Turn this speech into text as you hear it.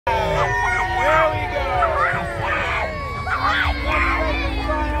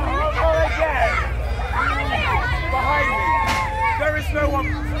no one.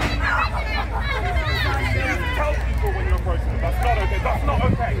 You tell people when you're approaching them. That's not okay. That's not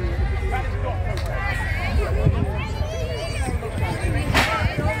okay. That is not okay.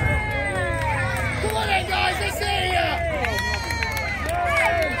 Come on then, guys. Let's see you.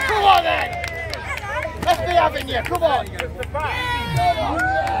 Come on then. Let's be having you. Come on. Come on.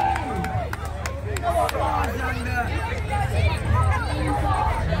 Come on, Xander.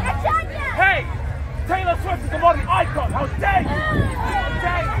 Hey! Taylor Swift is a modern icon! How dare you! How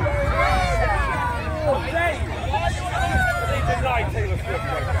dare you! How dare you! They deny Taylor Swift.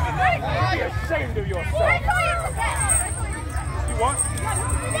 Be ashamed of yourself. You what?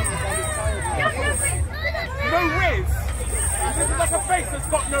 No riz! This is like a face that's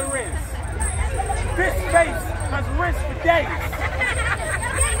got no riz. This face has riz for days.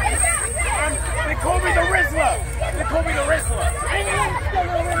 And they call me the Rizzler. They call me the Rizzler.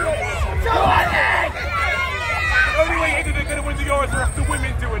 Go on then! The only way England are going to win the Euros is if the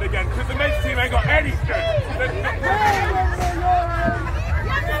women do it again, because the men's team ain't got anything.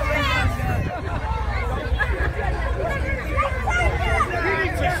 You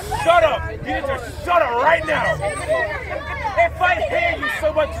need to shut up. You need to shut up right now. If I hear you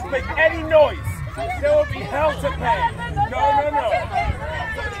so much as make any noise, there will be hell to pay. No, no, no.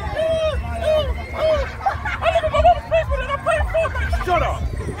 Shut up!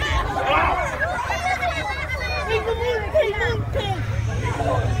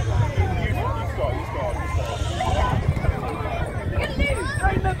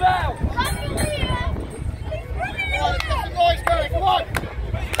 Ring the bell! Come on!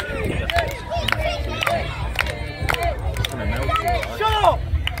 Shut up!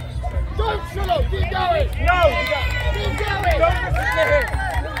 Don't shut up! Keep going! No! Keep going! Don't listen to him!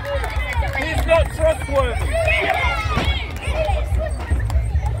 He's not trustworthy!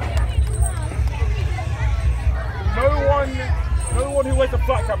 No one who wears a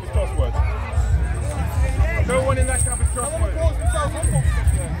flat cap is trustworthy. No one in that cap is trustworthy.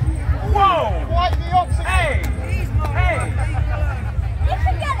 Whoa! Quite the opposite! Hey! Hey!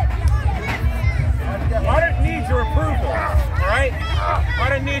 I don't need your approval, alright? I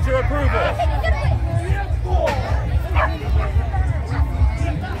don't need your approval.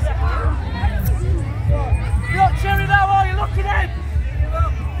 You're not cheering now, are you? Look at him!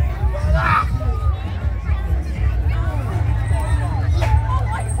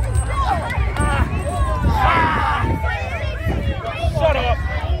 Shut up!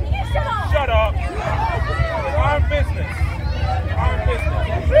 Shut up! I'm business. I'm business.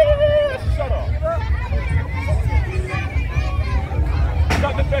 Shut up. Is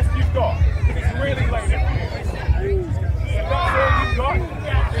that the best you've got? It's really late. If that's all you've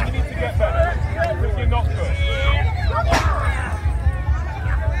got, then you need to get better. Because you're not good.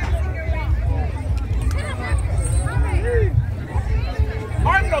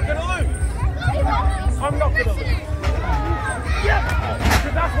 I'm not going to lose. I'm not going to lose. Yeah,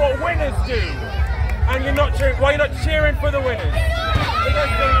 because that's what winners do. And you're not cheering. Why you're not cheering for the winners? Because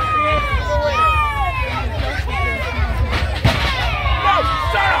they cheer for the winners. No,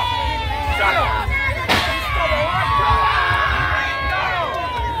 shut up! Shut up! Stop it right now! No!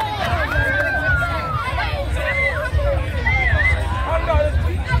 I'm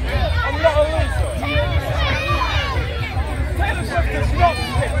not a loser. Taylor Swift is not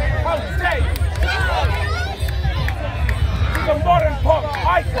sick. How dare you? She's a modern pop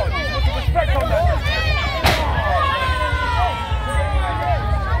icon. Put some respect on that.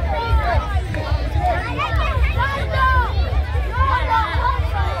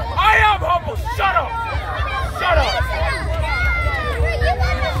 I am humble. Shut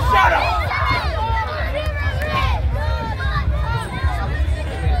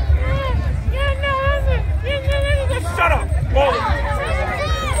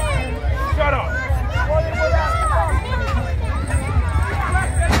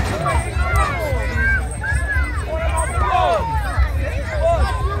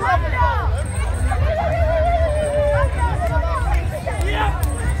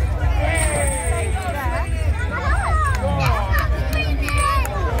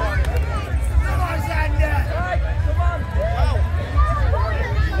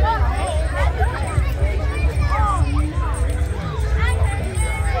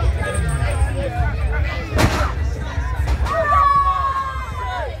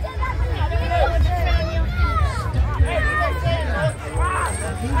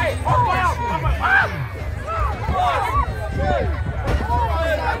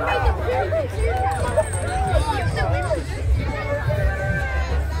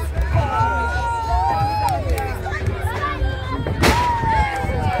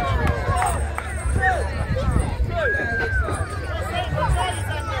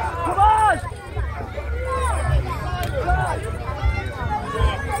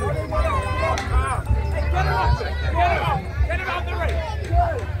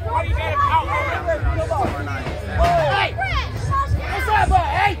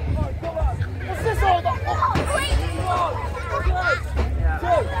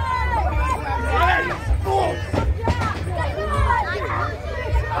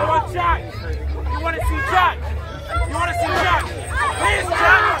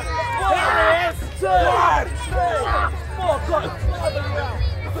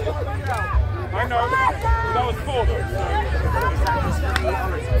I know. That was 4 though.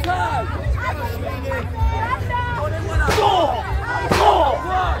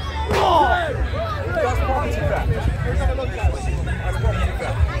 That's property back. That's property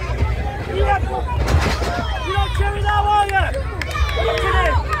back. You're not cheering now, are you? Look at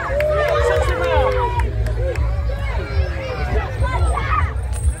him. Shut him out.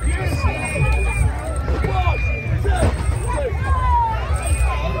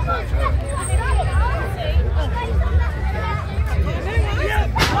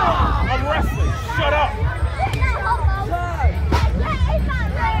 I'm wrestling. Shut up.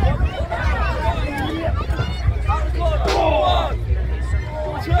 Out the corner.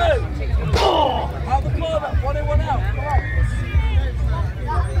 1, 2. Out the corner. 1 in, 1 out. Come on.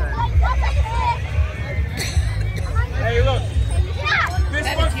 Hey, look. This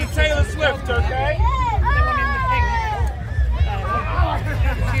one's for Taylor Swift, okay?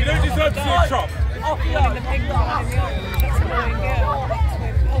 You don't deserve to see a chop. Off you go. Come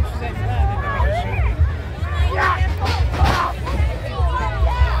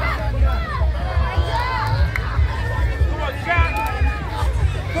on, Jack.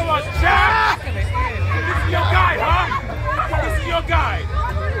 Come on, Jack. This is your guy, huh? This is your guy.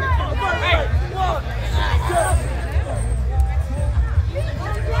 Hey. 1, 2.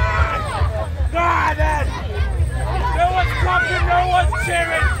 Ah, then. No one's clapping, no one's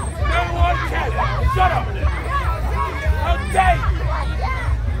cheering, no one cares. Shut up. How dare you?